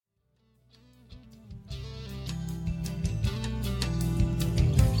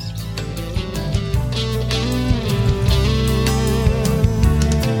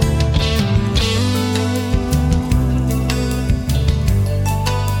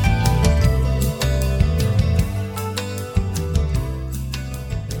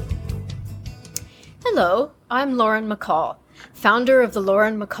Hello, I'm Lauren McCall, founder of the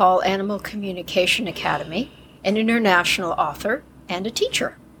Lauren McCall Animal Communication Academy, an international author, and a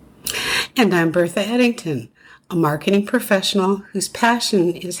teacher. And I'm Bertha Eddington, a marketing professional whose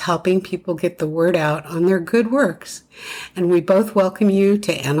passion is helping people get the word out on their good works. And we both welcome you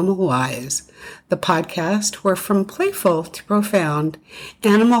to Animal Wise, the podcast where from playful to profound,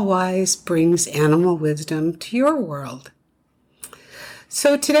 Animal Wise brings animal wisdom to your world.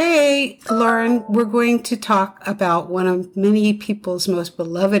 So today, Lauren, we're going to talk about one of many people's most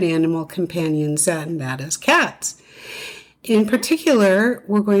beloved animal companions, and that is cats. In particular,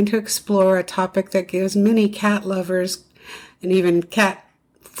 we're going to explore a topic that gives many cat lovers and even cat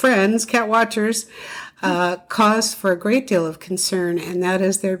friends, cat watchers, cause for a great deal of concern, and that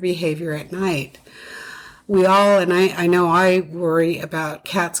is their behavior at night. We all, and I know I worry about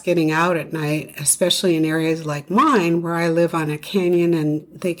cats getting out at night, especially in areas like mine where I live on a canyon and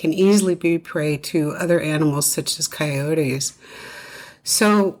they can easily be prey to other animals such as coyotes.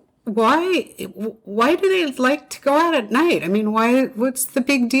 So why do they like to go out at night? I mean, what's the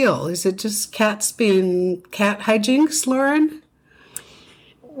big deal? Is it just cats being cat hijinks, Lauren?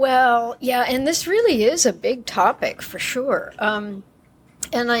 Well, yeah, and this really is a big topic for sure.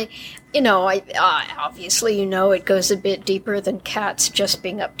 And I obviously, it goes a bit deeper than cats just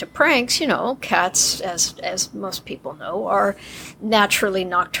being up to pranks. Cats, as most people know, are naturally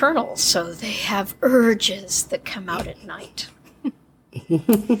nocturnal, so they have urges that come out at night.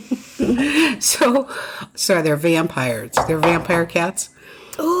 So they're vampires. They're vampire cats?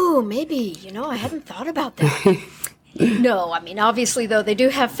 Oh, maybe. I hadn't thought about that. No, obviously, though, they do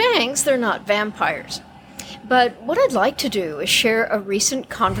have fangs. They're not vampires. But what I'd like to do is share a recent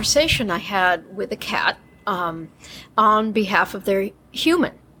conversation I had with a cat on behalf of their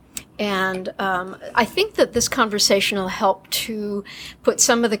human. And I think that this conversation will help to put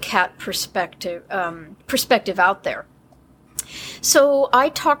some of the cat perspective out there. So I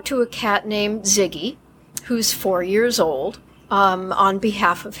talked to a cat named Ziggy, who's 4 years old, on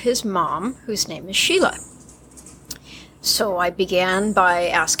behalf of his mom, whose name is Sheila. So I began by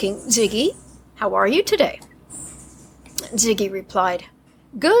asking, Ziggy, how are you today? Ziggy replied,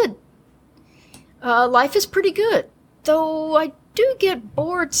 good. Life is pretty good, though I do get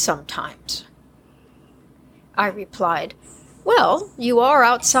bored sometimes. I replied, well, you are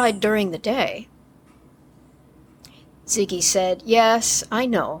outside during the day. Ziggy said, yes, I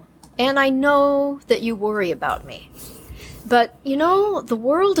know, and I know that you worry about me. But, the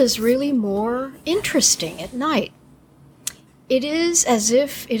world is really more interesting at night. It is as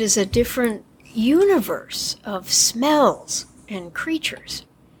if it is a different universe of smells and creatures.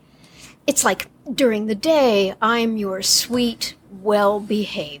 It's like during the day, I'm your sweet,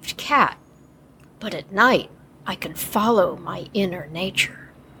 well-behaved cat. But at night, I can follow my inner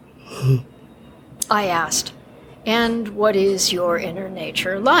nature. I asked, and what is your inner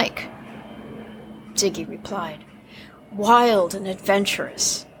nature like? Ziggy replied, wild and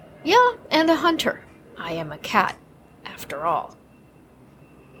adventurous. Yeah, and a hunter. I am a cat, after all.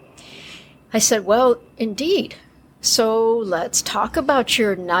 I said, well, indeed. So let's talk about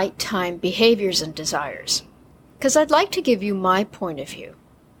your nighttime behaviors and desires, because I'd like to give you my point of view.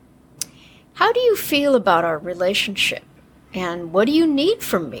 How do you feel about our relationship, and what do you need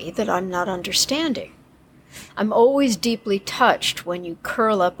from me that I'm not understanding? I'm always deeply touched when you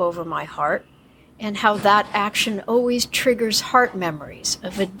curl up over my heart, and how that action always triggers heart memories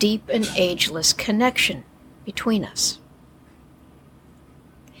of a deep and ageless connection between us.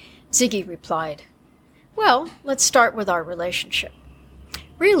 Ziggy replied, well, let's start with our relationship.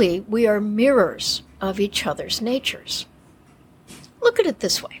 Really, we are mirrors of each other's natures. Look at it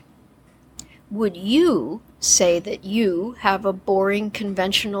this way. Would you say that you have a boring,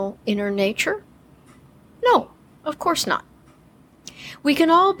 conventional inner nature? No, of course not. We can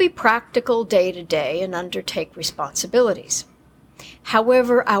all be practical day to day and undertake responsibilities.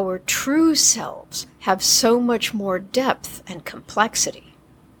 However, our true selves have so much more depth and complexity.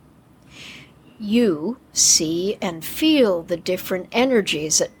 You see and feel the different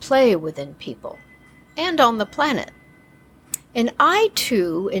energies at play within people and on the planet. And I,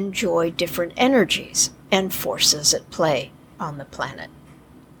 too, enjoy different energies and forces at play on the planet.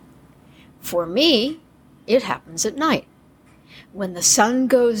 For me, it happens at night. When the sun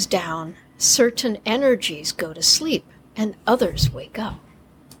goes down, certain energies go to sleep and others wake up.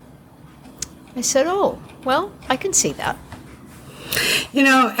 I said, oh, well, I can see that.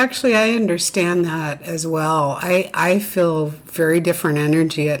 Actually, I understand that as well. I feel very different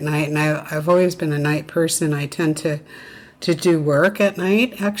energy at night, and I've always been a night person. I tend to do work at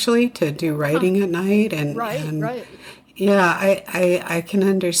night, actually, to do writing at night. And Right. Yeah, I can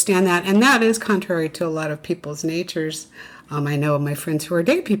understand that. And that is contrary to a lot of people's natures. I know my friends who are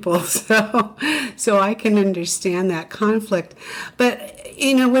gay people, so I can understand that conflict. But,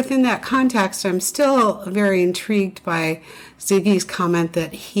 within that context, I'm still very intrigued by Ziggy's comment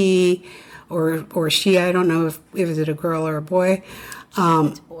that he or she, I don't know if it was a girl or a boy,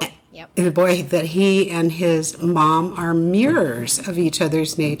 It's a boy. Yep. the boy, that he and his mom are mirrors of each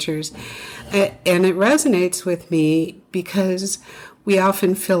other's natures. And it resonates with me because we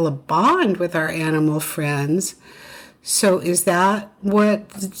often feel a bond with our animal friends. So is that what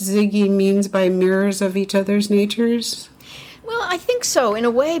Ziggy means by mirrors of each other's natures? Well, I think so, in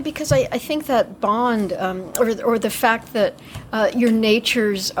a way, because I think that bond, or the fact that your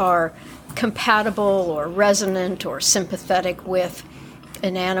natures are compatible or resonant or sympathetic with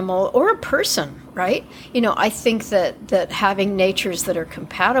an animal or a person, right? I think that having natures that are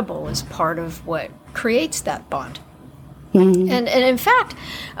compatible is part of what creates that bond. Mm-hmm. And in fact,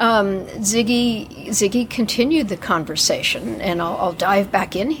 Ziggy continued the conversation, and I'll dive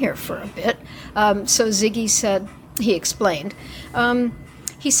back in here for a bit. So Ziggy said, he explained,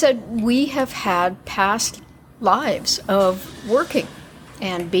 he said, we have had past lives of working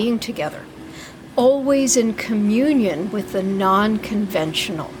and being together, always in communion with the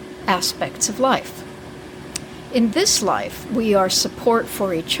non-conventional aspects of life. In this life, we are support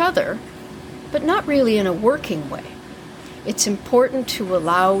for each other, but not really in a working way. It's important to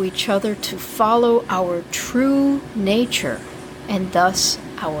allow each other to follow our true nature and thus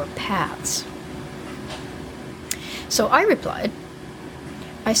our paths. So I replied,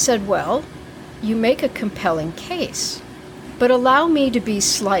 I said, well, you make a compelling case, but allow me to be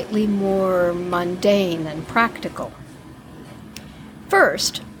slightly more mundane and practical.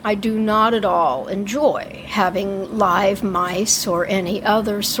 First, I do not at all enjoy having live mice or any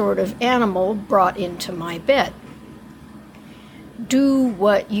other sort of animal brought into my bed. Do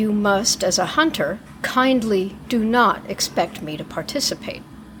what you must as a hunter, kindly do not expect me to participate.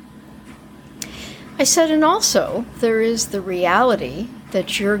 I said, and also, there is the reality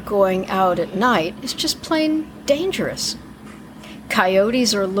that you're going out at night is just plain dangerous.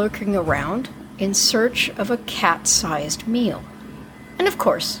 Coyotes are lurking around in search of a cat-sized meal. And of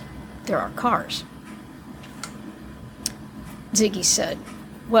course, there are cars. Ziggy said,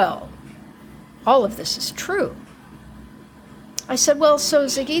 well, all of this is true. I said, well, so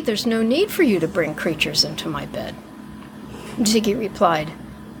Ziggy, there's no need for you to bring creatures into my bed. Ziggy replied,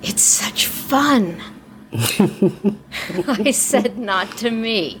 it's such fun. I said, not to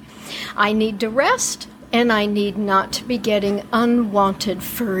me. I need to rest, and I need not to be getting unwanted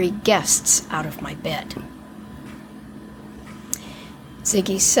furry guests out of my bed.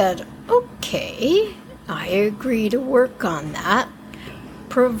 Ziggy said, okay, I agree to work on that,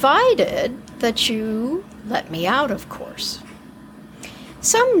 provided that you let me out, of course.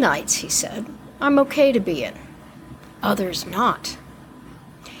 Some nights, he said, I'm okay to be in, others not.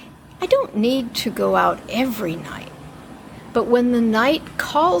 I don't need to go out every night, but when the night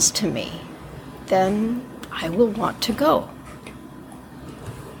calls to me, then I will want to go.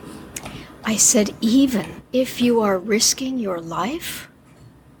 I said, even if you are risking your life?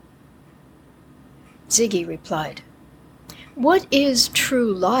 Ziggy replied, what is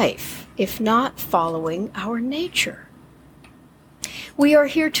true life if not following our nature? We are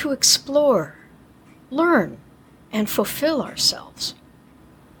here to explore, learn, and fulfill ourselves.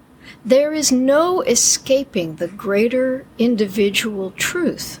 There is no escaping the greater individual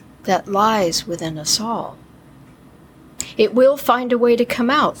truth that lies within us all. It will find a way to come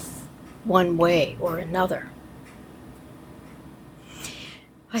out, one way or another.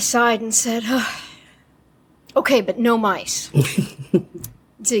 I sighed and said, okay, but no mice.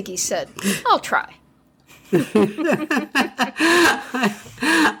 Ziggy said, I'll try.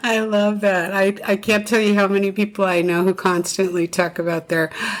 I love that. I can't tell you how many people I know who constantly talk about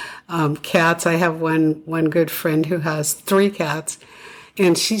their cats. I have one good friend who has 3 cats,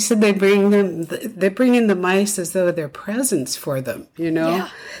 and she said they bring in the mice as though they're presents for them. Yeah.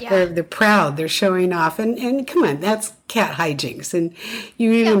 They're proud. They're showing off, and come on, that's cat hijinks. And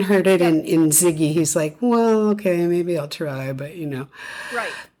you even heard it in Ziggy. He's like, well, okay, maybe I'll try, but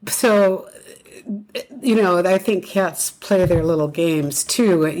Right. So, I think cats play their little games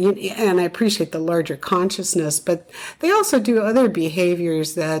too, and I appreciate the larger consciousness, but they also do other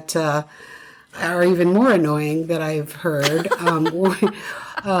behaviors that are even more annoying that I've heard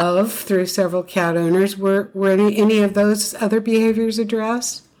of through several cat owners. Were any of those other behaviors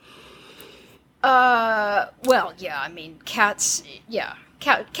addressed? Well, yeah, I mean, cats, yeah.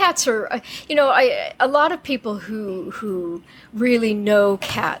 Cats are, a lot of people who really know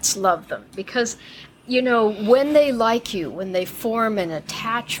cats love them because when they like you, when they form an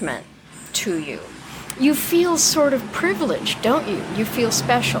attachment to you, you feel sort of privileged, don't you? You feel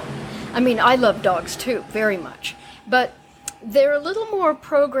special. I mean, I love dogs too, very much. But they're a little more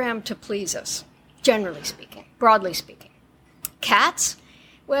programmed to please us, generally speaking, broadly speaking. Cats?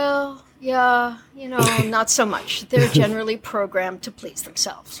 Well, yeah, not so much. They're generally programmed to please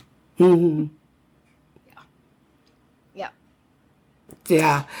themselves. Mm-hmm.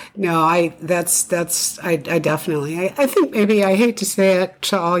 Yeah, no, I definitely, I think maybe, I hate to say it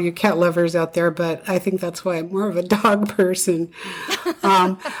to all you cat lovers out there, but I think that's why I'm more of a dog person.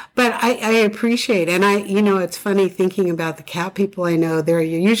 But I appreciate, and it's funny thinking about the cat people I know, they're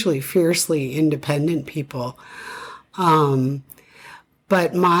usually fiercely independent people.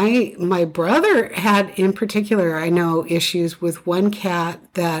 But my brother had, in particular, I know, issues with one cat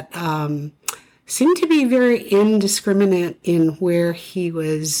that, seemed to be very indiscriminate in where he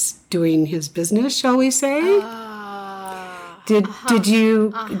was doing his business, shall we say? Did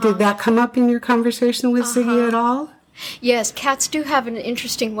that come up in your conversation with Ziggy at all? Yes, cats do have an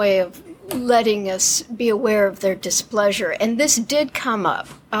interesting way of letting us be aware of their displeasure, and this did come up.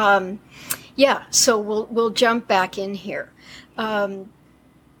 So we'll jump back in here.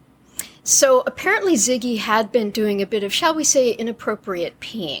 So apparently Ziggy had been doing a bit of, shall we say, inappropriate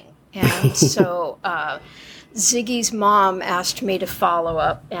peeing. And so Ziggy's mom asked me to follow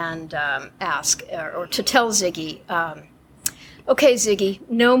up and ask, or to tell Ziggy, okay, Ziggy,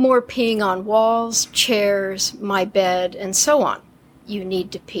 no more peeing on walls, chairs, my bed, and so on. You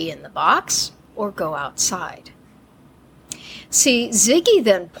need to pee in the box or go outside. See, Ziggy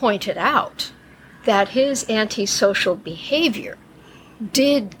then pointed out that his antisocial behavior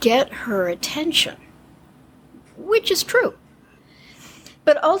did get her attention, which is true.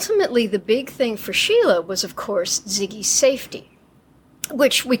 But ultimately, the big thing for Sheila was, of course, Ziggy's safety,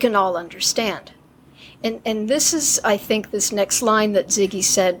 which we can all understand. And this is, I think, this next line that Ziggy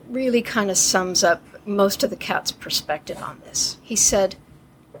said really kind of sums up most of the cat's perspective on this. He said,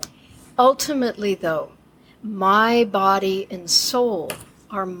 ultimately, though, my body and soul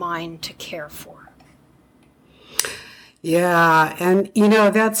are mine to care for. Yeah, and,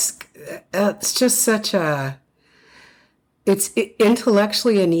 that's just such a... It's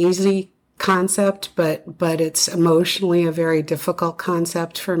intellectually an easy concept, but it's emotionally a very difficult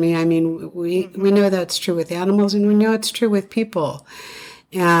concept for me. I mean, we know that's true with animals, and we know it's true with people.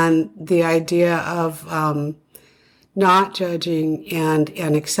 And the idea of not judging and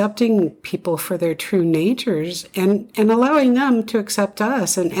accepting people for their true natures and allowing them to accept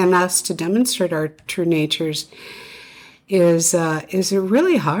us and us to demonstrate our true natures is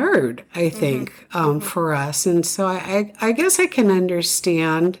really hard, I think, for us. And so I guess I can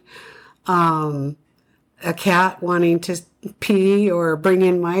understand a cat wanting to pee or bring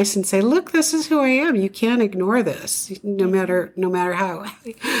in mice and say, look, this is who I am. You can't ignore this, no matter how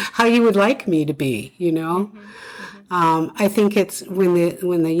you would like me to be, I think it's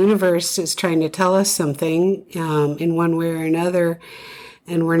when the universe is trying to tell us something in one way or another,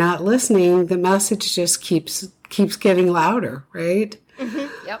 and we're not listening, the message just keeps getting louder, right? Mm-hmm.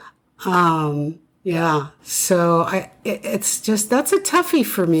 Yep. Yeah. So it's just, that's a toughie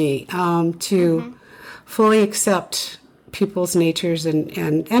for me, to fully accept people's natures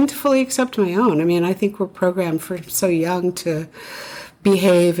and to fully accept my own. I mean, I think we're programmed for so young to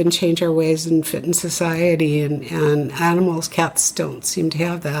behave and change our ways and fit in society, and animals, cats don't seem to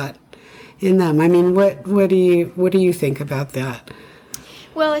have that in them. I mean, what do you think about that?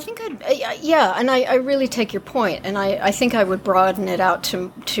 Well, I think I really take your point, and I think I would broaden it out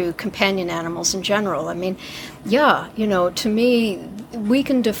to companion animals in general. I mean, to me, we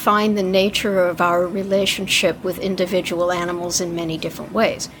can define the nature of our relationship with individual animals in many different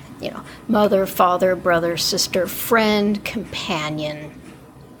ways. Mother, father, brother, sister, friend, companion,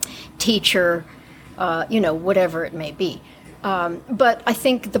 teacher, whatever it may be. But I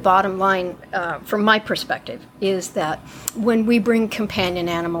think the bottom line, from my perspective, is that when we bring companion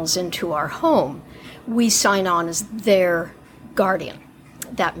animals into our home, we sign on as their guardian.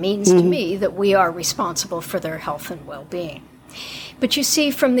 That means to me that we are responsible for their health and well-being. But you see,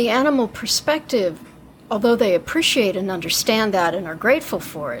 from the animal perspective, although they appreciate and understand that and are grateful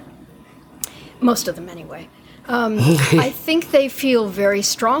for it, most of them anyway, I think they feel very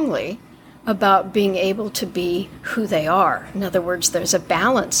strongly about being able to be who they are. In other words, there's a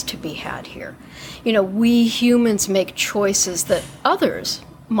balance to be had here. We humans make choices that others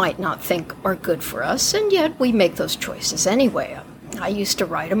might not think are good for us, and yet we make those choices anyway. I used to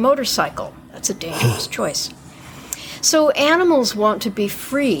ride a motorcycle. That's a dangerous choice. So animals want to be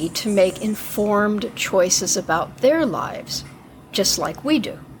free to make informed choices about their lives, just like we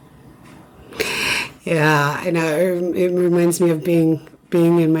do. Yeah, I know. It reminds me of being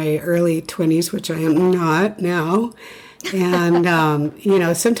in my early 20s, which I am not now. And,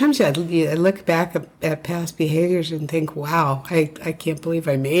 sometimes you look back at past behaviors and think, wow, I can't believe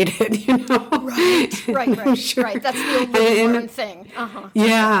I made it, Right. Sure. Right. That's the only important thing.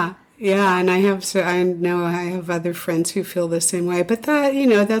 Yeah. Yeah, and I know I have other friends who feel the same way, but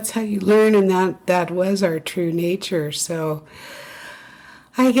that's how you learn, and that was our true nature. So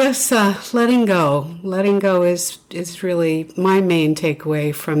I guess letting go is really my main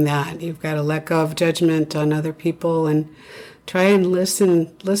takeaway from that. You've got to let go of judgment on other people and try and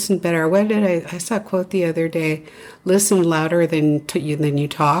listen better. What did I saw a quote the other day? Listen louder than you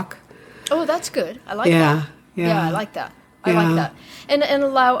talk. Oh, that's good. I like that. Yeah, I like that. I like that. And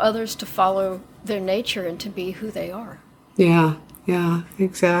allow others to follow their nature and to be who they are. Yeah,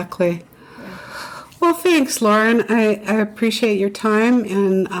 exactly. Well, thanks, Lauren. I appreciate your time,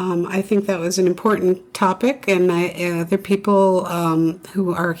 and I think that was an important topic. And other people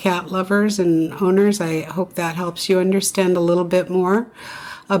who are cat lovers and owners, I hope that helps you understand a little bit more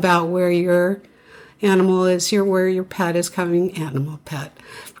about where your animal is, where your pet is coming. Animal, pet,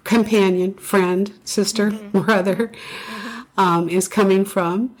 companion, friend, sister, brother is coming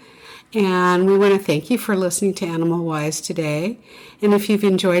from. And we want to thank you for listening to Animal Wise today. And if you've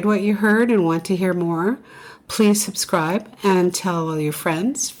enjoyed what you heard and want to hear more, please subscribe and tell all your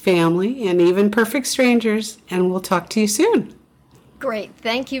friends, family, and even perfect strangers. And we'll talk to you soon. Great.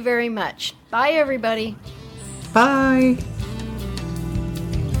 Thank you very much. Bye, everybody. Bye.